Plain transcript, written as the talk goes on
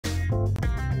Hey,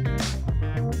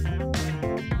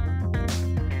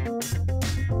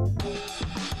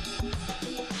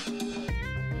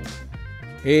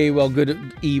 well,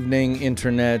 good evening,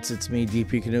 internets. It's me,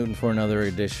 DP Knudten, for another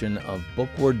edition of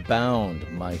Bookward Bound,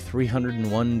 my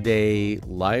 301-day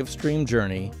live stream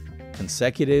journey,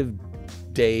 consecutive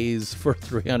days for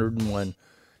 301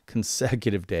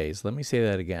 consecutive days. Let me say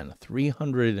that again,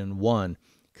 301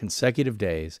 consecutive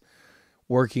days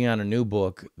working on a new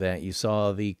book that you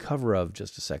saw the cover of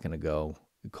just a second ago,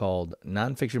 called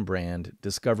Nonfiction Brand,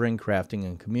 Discovering, Crafting,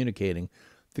 and Communicating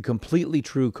the Completely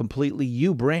True, Completely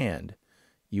You Brand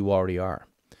You Already Are.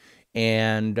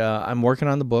 And I'm working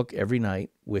on the book every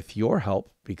night with your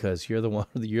help, because you're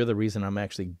the reason I'm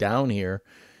actually down here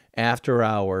after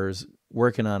hours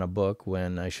working on a book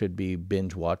when I should be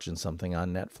binge watching something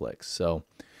on Netflix. So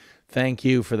thank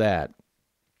you for that.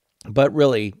 But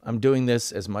really, I'm doing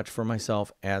this as much for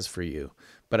myself as for you.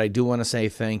 But I do want to say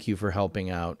thank you for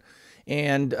helping out.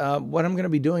 And what I'm going to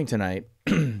be doing tonight,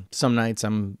 some nights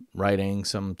I'm writing,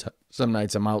 some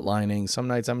nights I'm outlining, some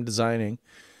nights I'm designing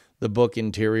the book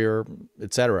interior,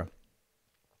 etc.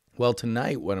 Well,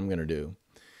 tonight what I'm going to do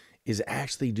is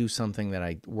actually do something that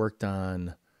I worked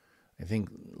on, I think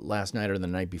last night or the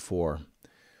night before.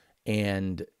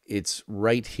 And it's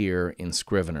right here in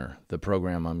Scrivener, the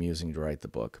program I'm using to write the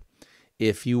book.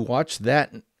 If you watch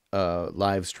that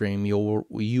live stream,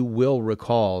 you will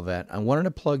recall that I wanted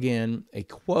to plug in a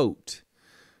quote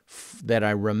that I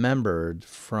remembered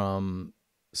from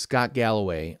Scott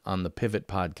Galloway on the Pivot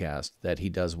podcast that he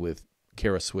does with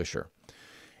Kara Swisher.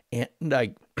 And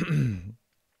I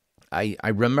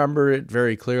remember it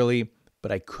very clearly,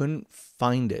 but I couldn't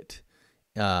find it.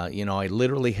 I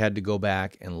literally had to go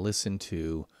back and listen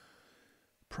to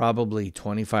probably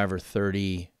 25 or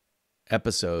 30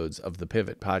 episodes of the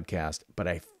Pivot podcast, but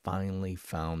I finally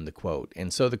found the quote.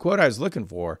 And so the quote I was looking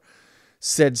for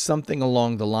said something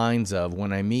along the lines of,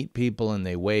 when I meet people and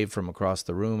they wave from across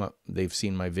the room, they've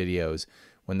seen my videos.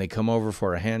 When they come over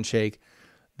for a handshake,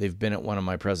 they've been at one of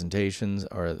my presentations,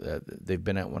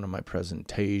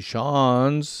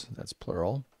 that's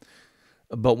plural.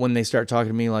 But when they start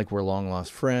talking to me like we're long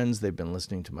lost friends, they've been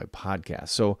listening to my podcast.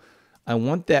 So I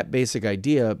want that basic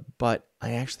idea, but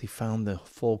I actually found the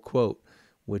full quote,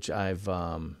 which I've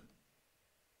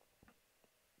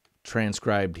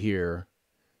transcribed here.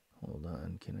 Hold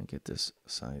on, can I get this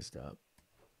sized up?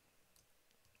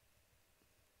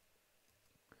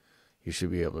 You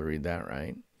should be able to read that,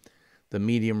 right? The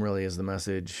medium really is the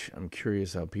message. I'm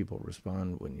curious how people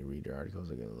respond when you read your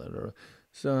articles. I get a letter.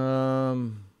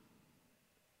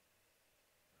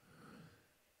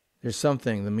 There's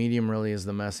something, the medium really is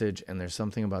the message, and there's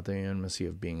something about the intimacy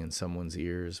of being in someone's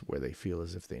ears where they feel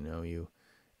as if they know you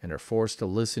and are forced to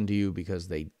listen to you because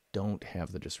they don't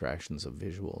have the distractions of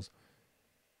visuals.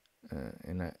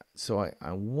 So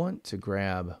I want to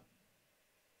grab,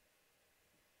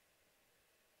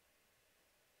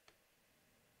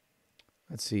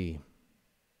 let's see.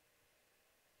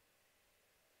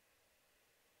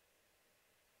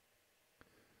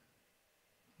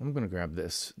 I'm going to grab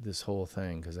this whole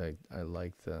thing because I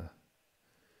like and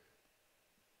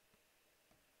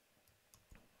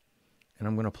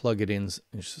I'm going to plug it in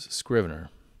Scrivener.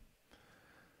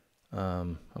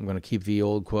 I'm going to keep the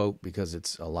old quote because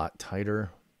it's a lot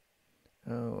tighter.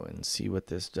 Oh, and see what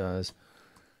this does.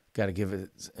 Got to give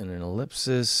it an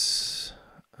ellipsis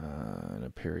and a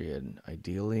period,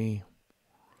 ideally.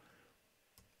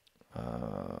 I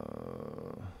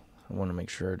want to make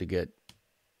sure to get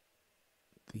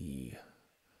the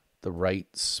right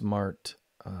smart,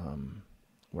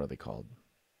 what are they called?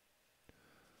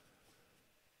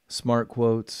 Smart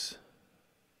quotes.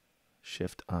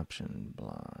 Shift option,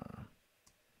 blah.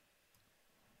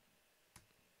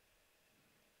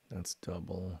 That's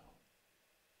double.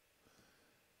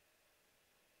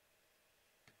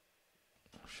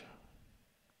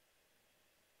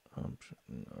 Option,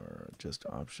 or just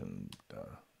option,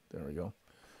 there we go.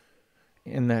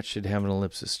 And that should have an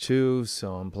ellipsis too,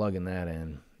 so I'm plugging that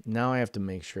in. Now I have to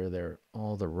make sure they're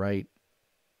all the right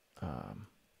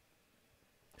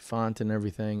font and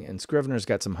everything. And Scrivener's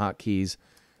got some hotkeys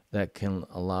that can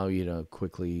allow you to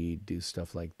quickly do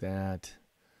stuff like that.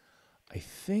 I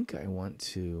think I want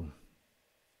to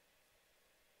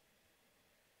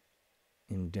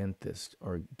indent this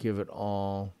or give it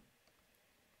all,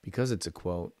 because it's a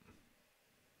quote,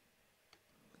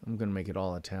 I'm going to make it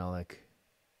all italic.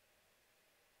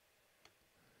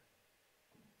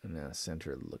 And now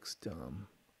center looks dumb.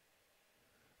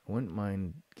 I wouldn't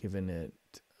mind giving it,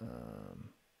 can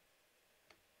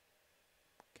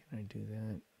I do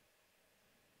that?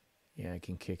 Yeah, I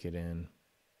can kick it in.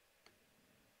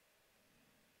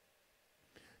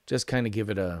 just kind of give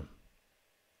it a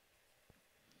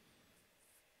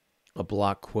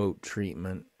block quote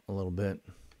treatment a little bit.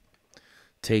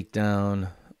 Take down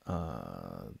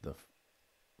the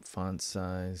font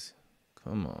size.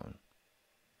 Come on.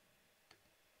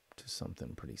 To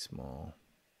something pretty small.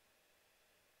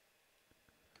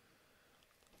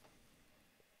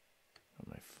 Got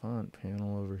my font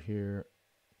panel over here,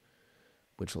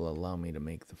 which will allow me to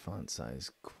make the font size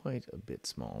quite a bit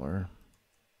smaller.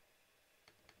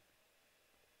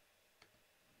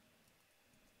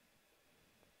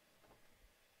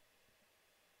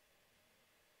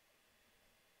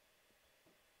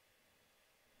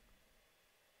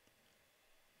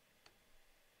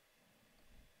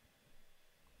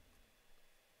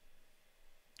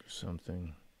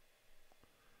 Something.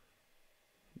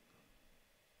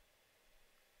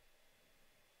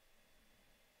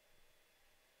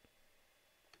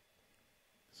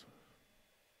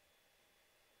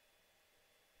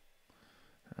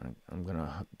 I'm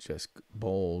gonna just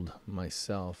bold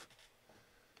myself,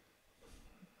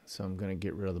 so I'm gonna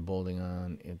get rid of the bolding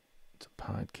on it. It's a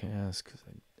podcast because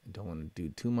I don't want to do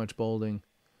too much bolding.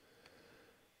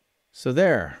 So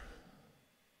there,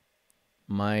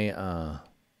 my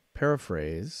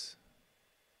paraphrase.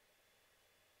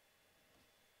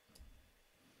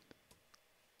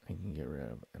 I can get rid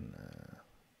of and.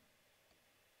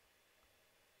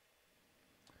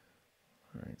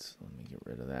 All right, so let me get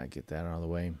rid of that, get that out of the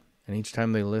way. And each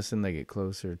time they listen, they get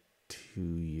closer to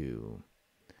you.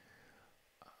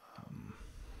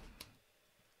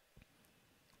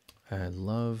 I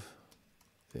love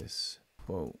this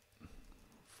quote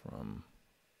from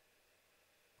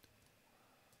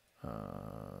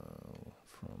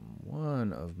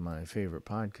one of my favorite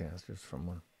podcasters, from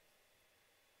one.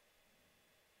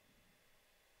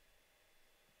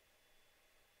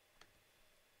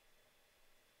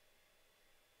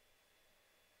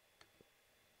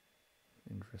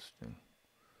 Interesting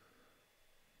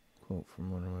quote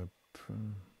from one of my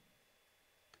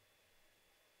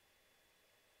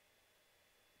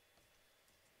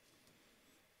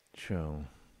show.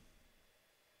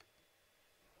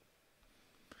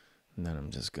 And then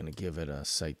I'm just going to give it a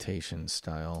citation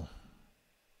style.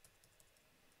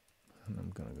 And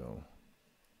I'm going to go.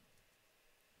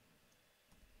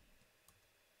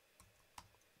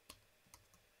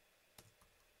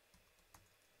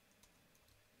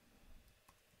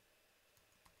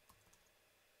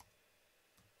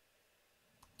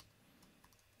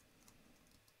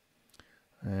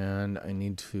 And I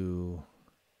need to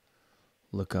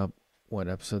look up what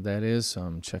episode that is, so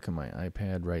I'm checking my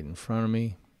iPad right in front of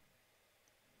me.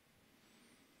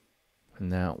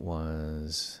 And that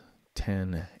was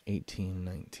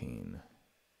 10/18/19.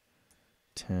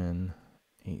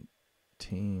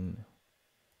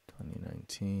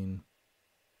 10/18/2019.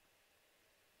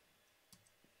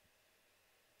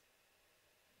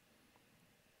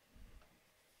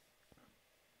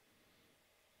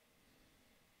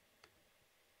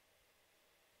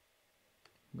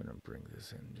 I'm going to bring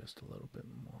this in just a little bit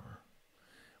more.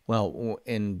 Well,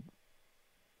 and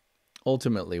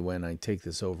ultimately, when I take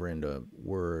this over into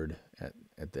Word at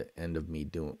the end of me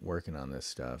working on this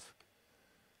stuff,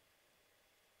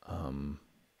 I'm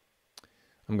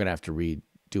going to have to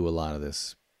redo a lot of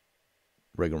this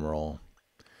rigmarole.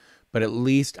 But at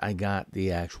least I got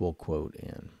the actual quote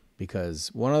in. Because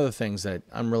one of the things that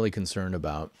I'm really concerned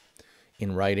about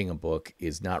in writing a book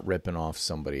is not ripping off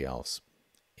somebody else.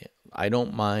 I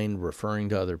don't mind referring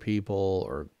to other people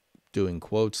or doing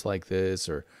quotes like this,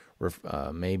 or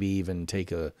maybe even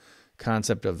take a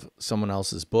concept of someone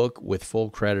else's book with full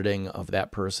crediting of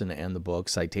that person and the book,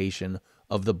 citation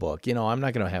of the book. You know, I'm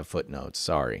not going to have footnotes.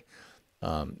 Sorry.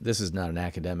 This is not an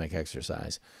academic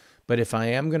exercise. But if I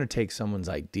am going to take someone's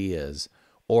ideas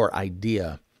or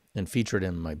idea and feature it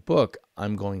in my book,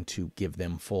 I'm going to give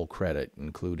them full credit,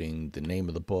 including the name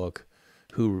of the book,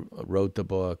 who wrote the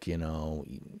book, you know,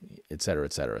 et cetera,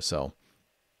 et cetera. So,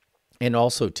 and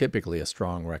also typically a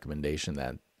strong recommendation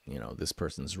that, you know, this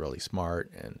person's really smart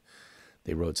and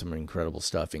they wrote some incredible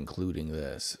stuff, including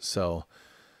this. So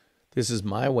this is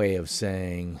my way of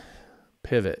saying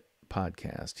pivot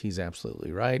podcast. He's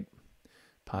absolutely right.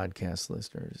 Podcast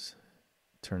listeners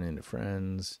turn into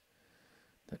friends.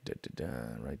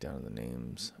 Write down the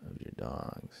names of your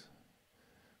dogs.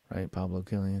 Right, Pablo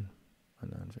Killian on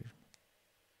Nonfiction.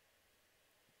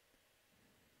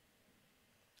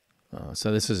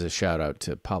 So this is a shout out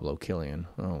to Pablo Killian.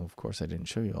 Oh, of course I didn't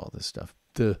show you all this stuff.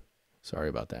 Duh. Sorry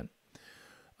about that.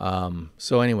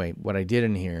 So anyway, what I did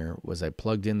in here was I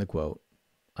plugged in the quote.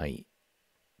 I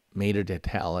made it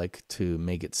italic to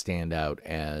make it stand out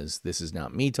as this is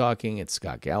not me talking. It's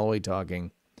Scott Galloway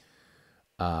talking.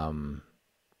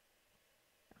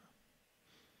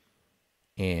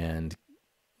 And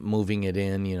moving it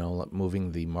in,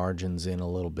 moving the margins in a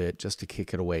little bit just to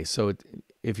kick it away. So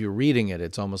if you're reading it,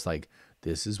 it's almost like,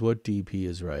 this is what DP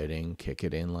is writing, kick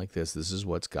it in like this. This is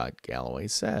what Scott Galloway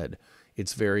said.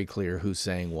 It's very clear who's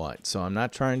saying what. So I'm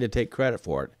not trying to take credit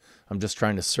for it. I'm just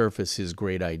trying to surface his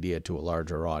great idea to a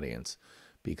larger audience,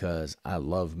 because I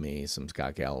love me some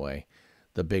Scott Galloway.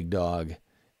 The big dog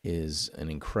is an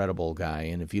incredible guy.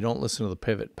 And if you don't listen to the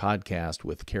Pivot podcast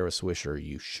with Kara Swisher,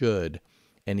 you should.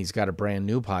 And he's got a brand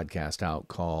new podcast out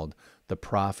called The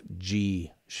Prof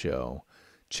G Show.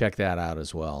 Check that out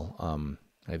as well.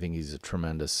 I think he's a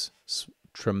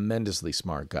tremendously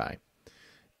smart guy,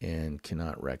 and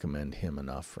cannot recommend him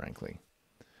enough, frankly.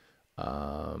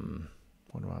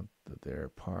 What about their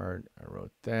part? I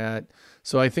wrote that.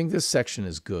 So I think this section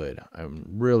is good. I'm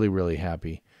really, really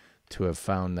happy to have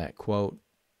found that quote.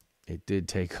 It did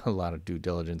take a lot of due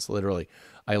diligence. Literally,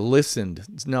 I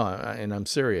listened. No, and I'm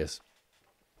serious.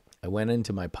 I went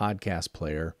into my podcast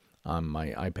player on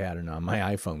my iPad and on my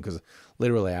iPhone, because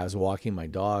literally I was walking my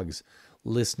dogs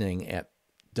listening at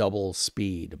double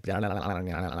speed,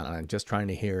 just trying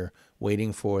to hear,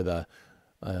 waiting for the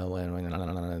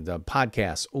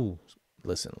podcast. Ooh,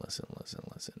 listen.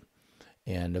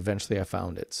 And eventually I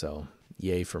found it. So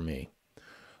yay for me.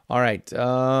 All right.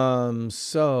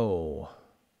 So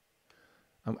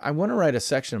I want to write a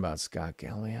section about Scott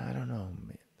Galloway. I don't know.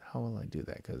 How will I do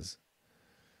that? Because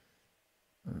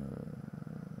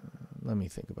let me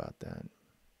think about that.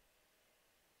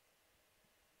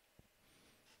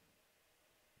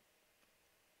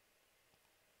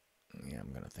 Yeah,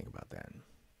 I'm going to think about that.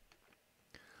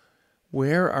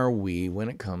 Where are we when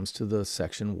it comes to the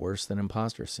section worse than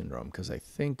imposter syndrome? Because I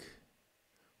think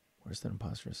worse than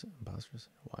imposter syndrome,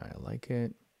 why I like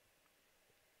it.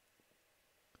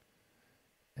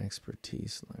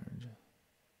 Expertise large.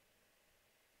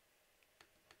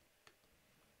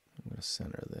 I'm going to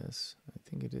center this. I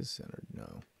think it is centered.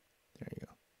 No. There you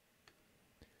go.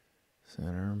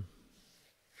 Center.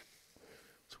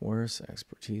 It's worse.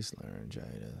 Expertise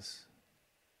laryngitis.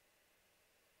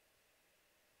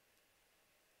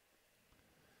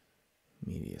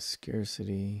 Media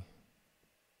scarcity.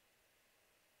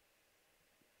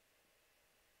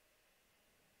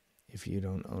 If you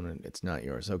don't own it, it's not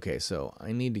yours. Okay, so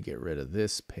I need to get rid of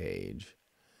this page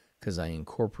because I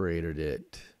incorporated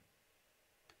it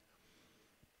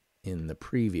in the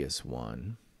previous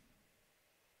one.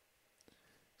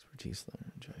 Expertise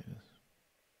laryngitis.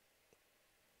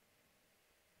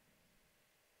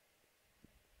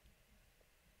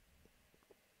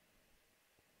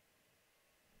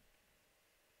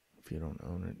 If you don't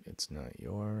own it, it's not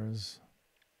yours.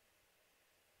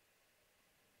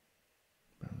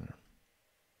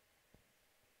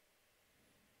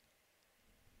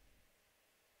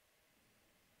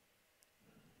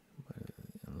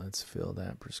 Let's fill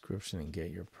that prescription and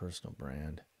get your personal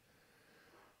brand.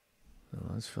 So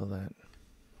let's fill that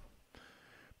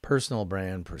personal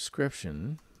brand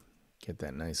prescription. Get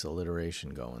that nice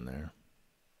alliteration going there.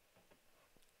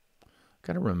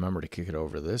 Got to remember to kick it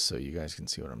over this so you guys can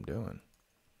see what I'm doing.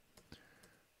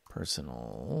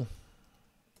 Personal.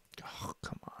 Oh,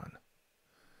 come on.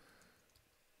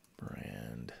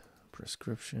 Brand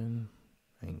prescription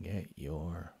and get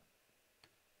your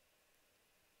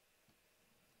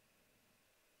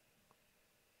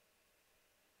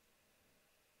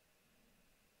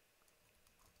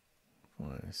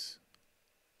voice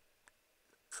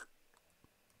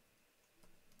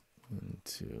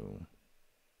into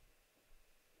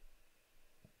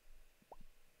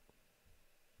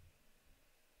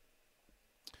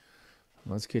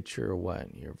let's get your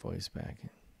what? Your voice back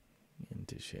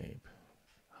into shape.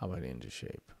 How about into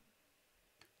shape?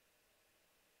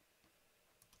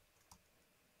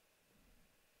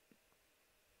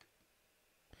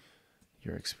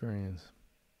 Your experience.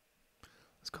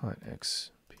 Let's call it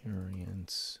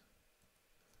experience.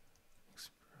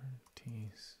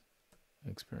 Expertise.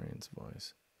 Experience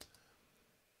voice.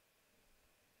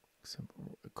 Except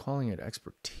we're calling it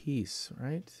expertise,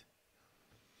 right?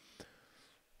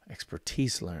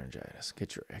 Expertise laryngitis.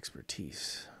 Get your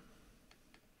expertise.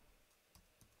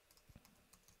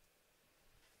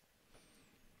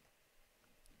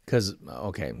 Because,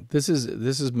 okay, this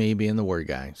is me being the word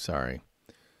guy. Sorry.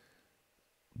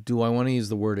 Do I want to use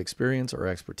the word experience or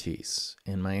expertise?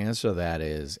 And my answer to that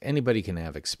is anybody can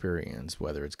have experience,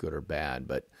 whether it's good or bad.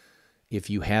 But if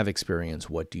you have experience,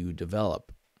 what do you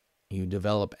develop? You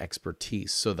develop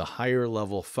expertise. So the higher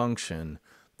level function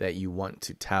that you want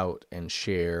to tout and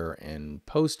share and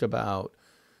post about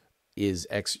is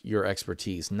your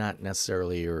expertise, not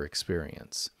necessarily your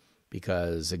experience.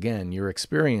 because, again, your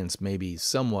experience may be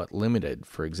somewhat limited.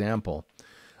 For example,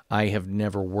 I have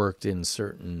never worked in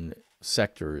certain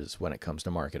sectors when it comes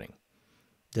to marketing.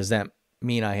 Does that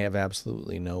mean I have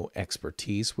absolutely no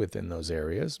expertise within those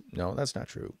areas? No, that's not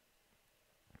true.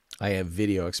 I have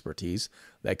video expertise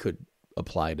that could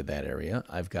apply to that area.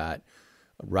 I've got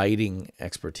writing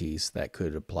expertise that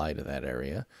could apply to that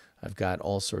area. I've got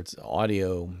all sorts of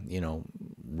audio,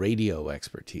 radio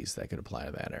expertise that could apply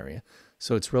to that area.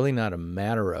 So it's really not a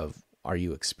matter of, are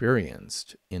you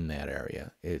experienced in that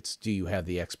area? It's, do you have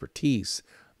the expertise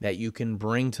that you can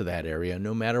bring to that area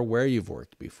no matter where you've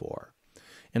worked before?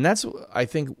 And that's, I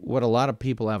think, what a lot of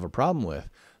people have a problem with.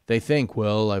 They think,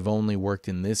 well, I've only worked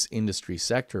in this industry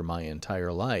sector my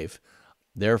entire life,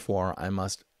 therefore I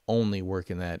must only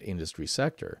work in that industry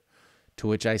sector. To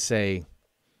which I say,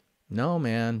 no,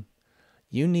 man,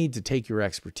 you need to take your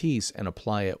expertise and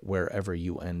apply it wherever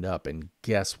you end up. And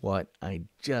guess what? I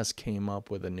just came up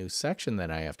with a new section that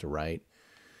I have to write,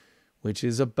 which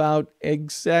is about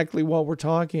exactly what we're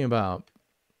talking about.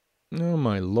 Oh,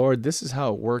 my Lord, this is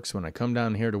how it works when I come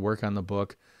down here to work on the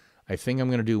book. I think I'm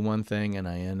going to do one thing, and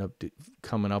I end up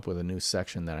coming up with a new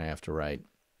section that I have to write.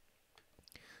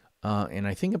 And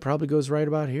I think it probably goes right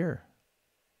about here.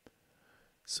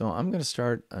 So I'm going to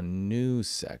start a new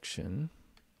section.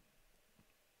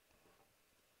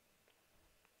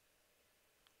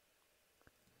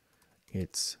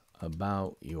 It's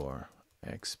about your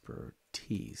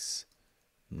expertise,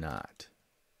 not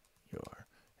your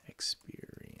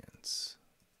experience.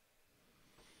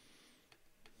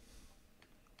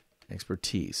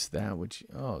 Expertise, that which,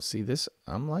 oh, see this,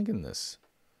 I'm liking this.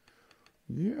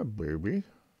 Yeah, baby.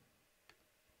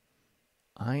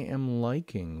 I am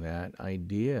liking that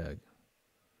idea.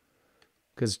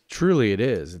 Because truly it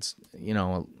is. It's,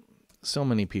 so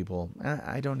many people,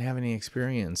 I don't have any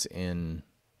experience in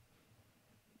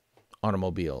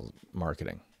automobile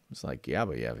marketing. It's like, yeah,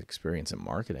 but you have experience in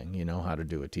marketing. You know how to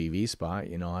do a TV spot.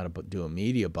 You know how to do a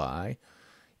media buy.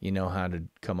 You know how to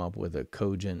come up with a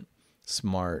cogent,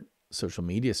 smart social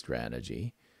media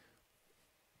strategy.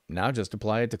 Now just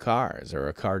apply it to cars or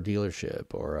a car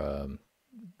dealership or a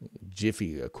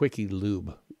Jiffy, a quickie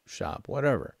lube shop,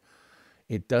 whatever.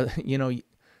 It does,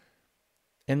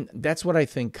 and that's what I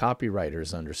think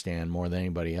copywriters understand more than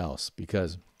anybody else,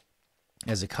 because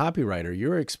as a copywriter,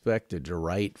 you're expected to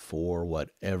write for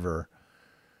whatever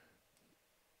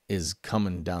is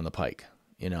coming down the pike,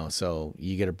 so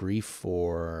you get a brief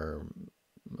for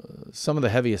some of the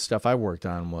heaviest stuff I worked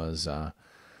on was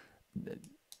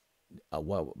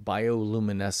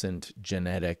bioluminescent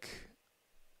genetic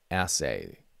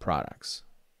assay products.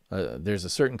 There's a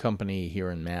certain company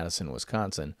here in Madison,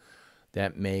 Wisconsin,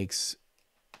 that makes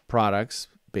products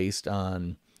based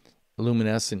on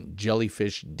luminescent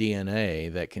jellyfish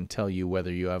DNA that can tell you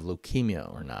whether you have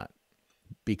leukemia or not,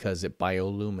 because it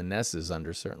bioluminesces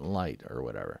under certain light or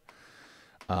whatever.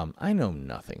 I know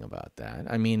nothing about that.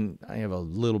 I mean, I have a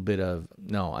little bit of,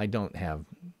 no, I don't have,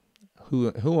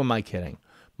 who am I kidding?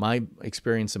 My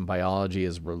experience in biology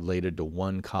is related to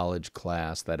one college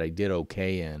class that I did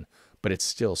okay in, but it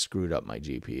still screwed up my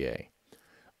GPA.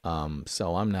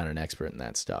 So I'm not an expert in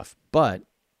that stuff, but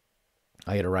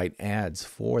I had to write ads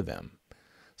for them.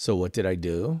 So what did I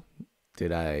do?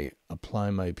 Did I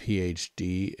apply my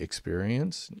PhD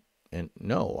experience? And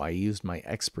no, I used my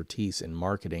expertise in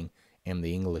marketing and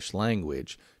the English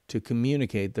language to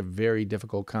communicate the very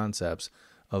difficult concepts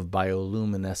of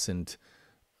bioluminescent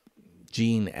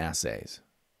gene assays.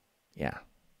 Yeah.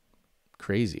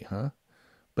 Crazy, huh?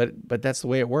 But that's the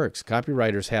way it works.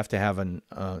 Copywriters have to have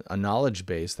a knowledge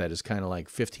base that is kind of like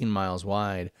 15 miles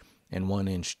wide and 1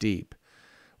 inch deep.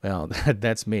 Well,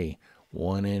 that's me.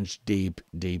 1 inch deep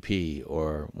DP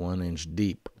or 1 inch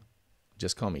deep.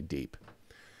 Just call me deep.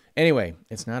 Anyway,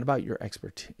 it's not about your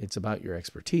it's about your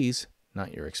expertise,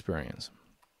 not your experience.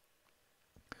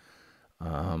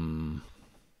 Do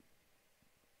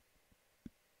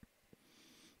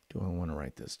I want to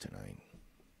write this tonight?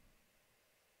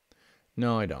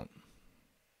 No, I don't.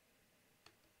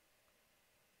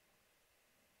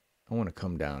 I want to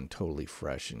come down totally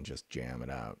fresh and just jam it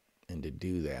out. And to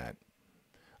do that,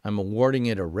 I'm awarding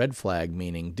it a red flag,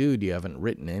 meaning, dude, you haven't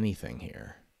written anything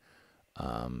here.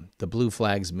 The blue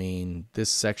flags mean this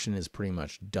section is pretty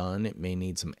much done. It may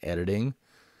need some editing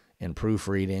and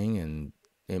proofreading, and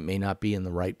it may not be in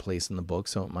the right place in the book,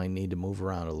 so it might need to move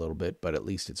around a little bit, but at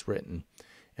least it's written.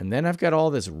 And then I've got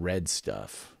all this red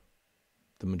stuff.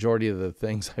 The majority of the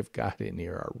things I've got in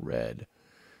here are red.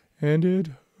 And it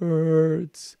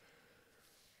hurts.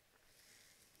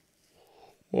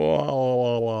 But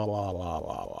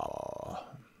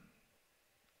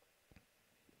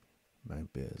my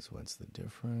biz. What's the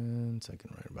difference? I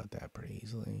can write about that pretty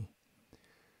easily.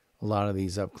 A lot of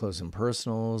these up close and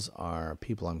personals are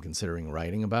people I'm considering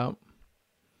writing about.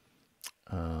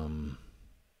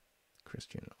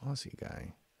 Christian Aussie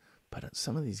guy. But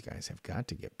some of these guys have got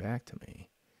to get back to me.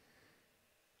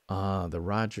 The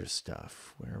Roger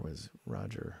stuff. Where was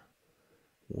Roger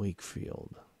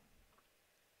Wakefield?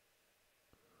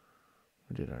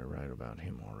 Or did I write about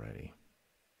him already?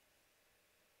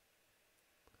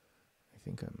 I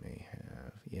think I may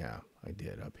have. Yeah, I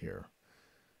did up here.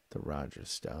 The Roger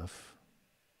stuff.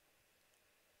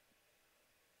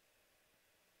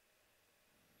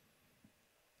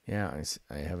 Yeah,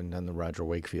 I haven't done the Roger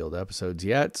Wakefield episodes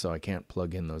yet, so I can't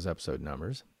plug in those episode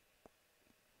numbers.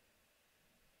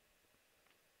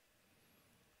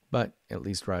 But at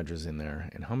least Roger's in there.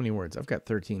 And how many words? I've got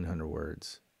 1,300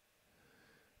 words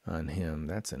on him.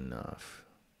 That's enough.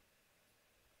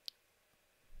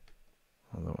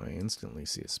 Although I instantly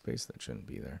see a space that shouldn't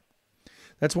be there.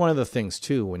 That's one of the things,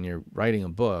 too, when you're writing a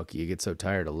book, you get so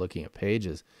tired of looking at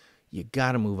pages, you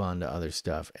got to move on to other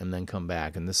stuff and then come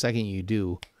back. And the second you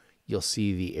do, you'll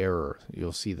see the error.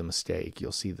 You'll see the mistake.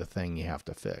 You'll see the thing you have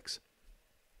to fix.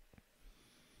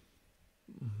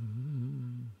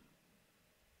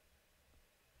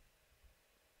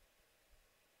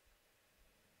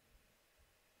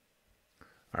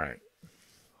 All right.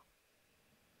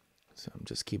 So I'm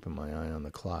just keeping my eye on the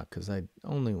clock because I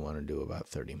only want to do about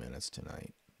 30 minutes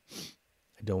tonight.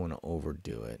 I don't want to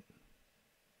overdo it.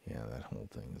 Yeah, that whole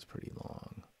thing is pretty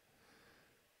long.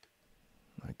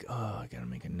 Like, oh, I got to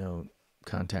make a note.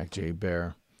 Contact Jay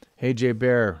Bear. Hey, Jay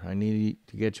Bear, I need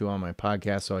to get you on my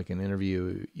podcast so I can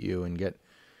interview you and get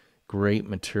great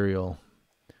material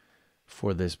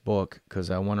for this book because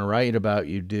I want to write about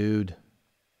you, dude.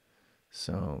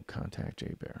 So contact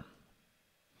Jay Bear.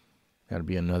 Got to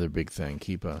be another big thing.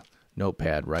 Keep a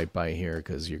notepad right by here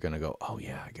because you're going to go, oh,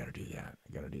 yeah, I got to do that.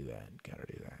 I got to do that. Got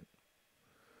to do that.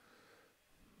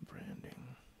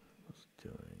 Branding. What's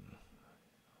doing?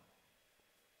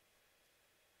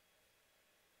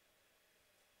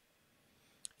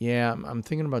 Yeah, I'm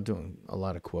thinking about doing a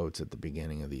lot of quotes at the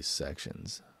beginning of these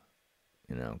sections,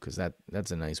 you know, because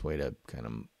that's a nice way to kind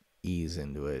of ease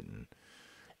into it and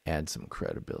add some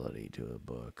credibility to a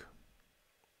book.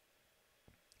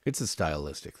 It's a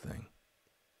stylistic thing.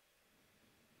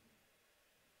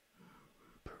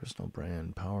 Personal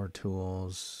brand, power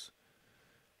tools.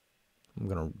 I'm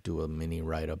going to do a mini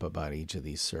write-up about each of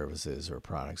these services or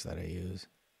products that I use.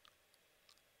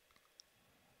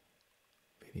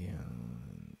 Video,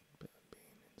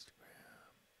 Instagram.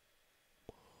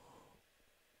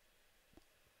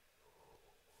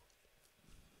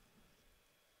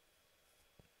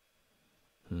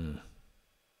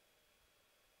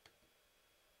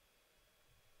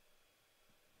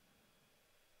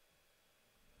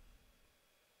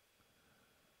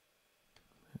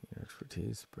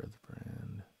 Expertise, spread the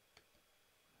brand.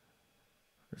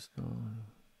 Personal.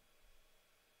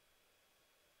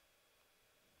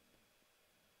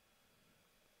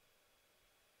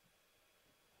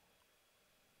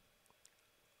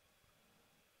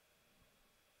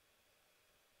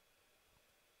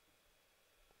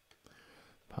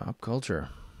 Pop culture.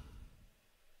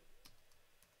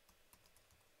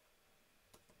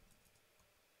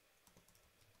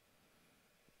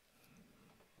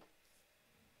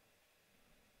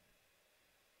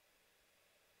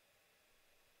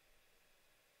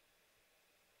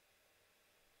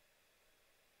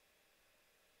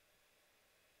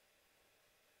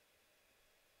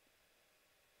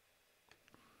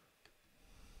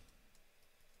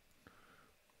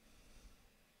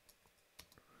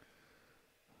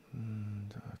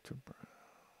 Dr. Brown.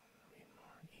 Read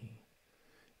more.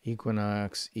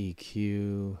 Equinox,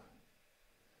 EQ.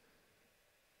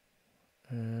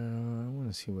 I want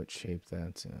to see what shape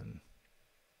that's in.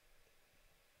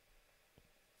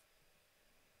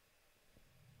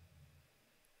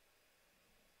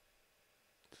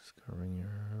 Discovering your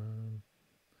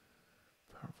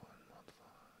powerful and multiple.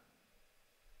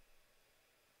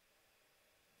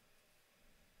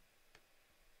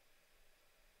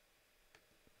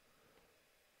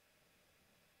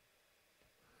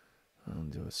 I'll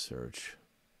do a search.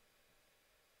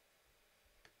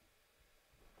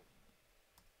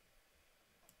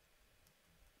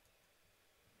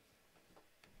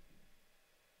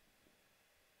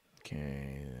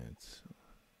 Okay, that's...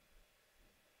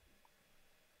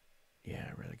 Yeah,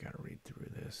 I really got to read through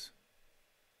this.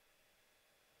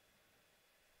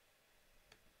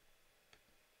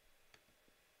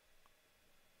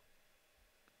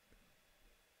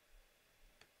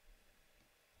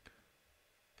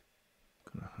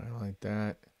 I'm going to highlight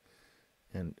that.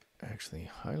 And actually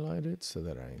highlight it so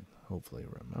that I hopefully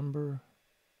remember.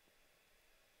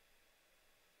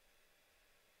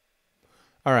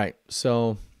 All right,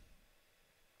 so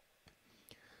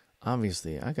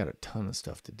obviously I got a ton of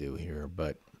stuff to do here,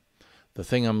 but the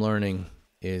thing I'm learning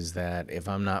is that if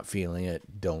I'm not feeling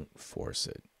it, don't force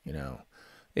it, you know.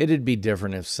 It'd be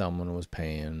different if someone was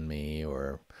paying me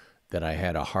or that I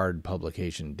had a hard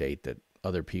publication date that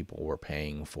other people were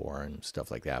paying for and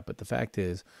stuff like that. But the fact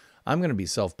is, I'm going to be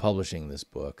self-publishing this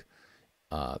book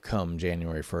come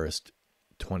January 1st,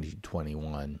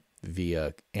 2021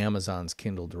 via Amazon's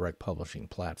Kindle Direct Publishing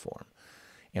platform.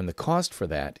 And the cost for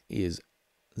that is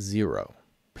 $0.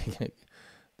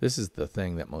 This is the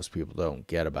thing that most people don't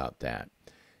get about that.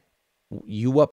 You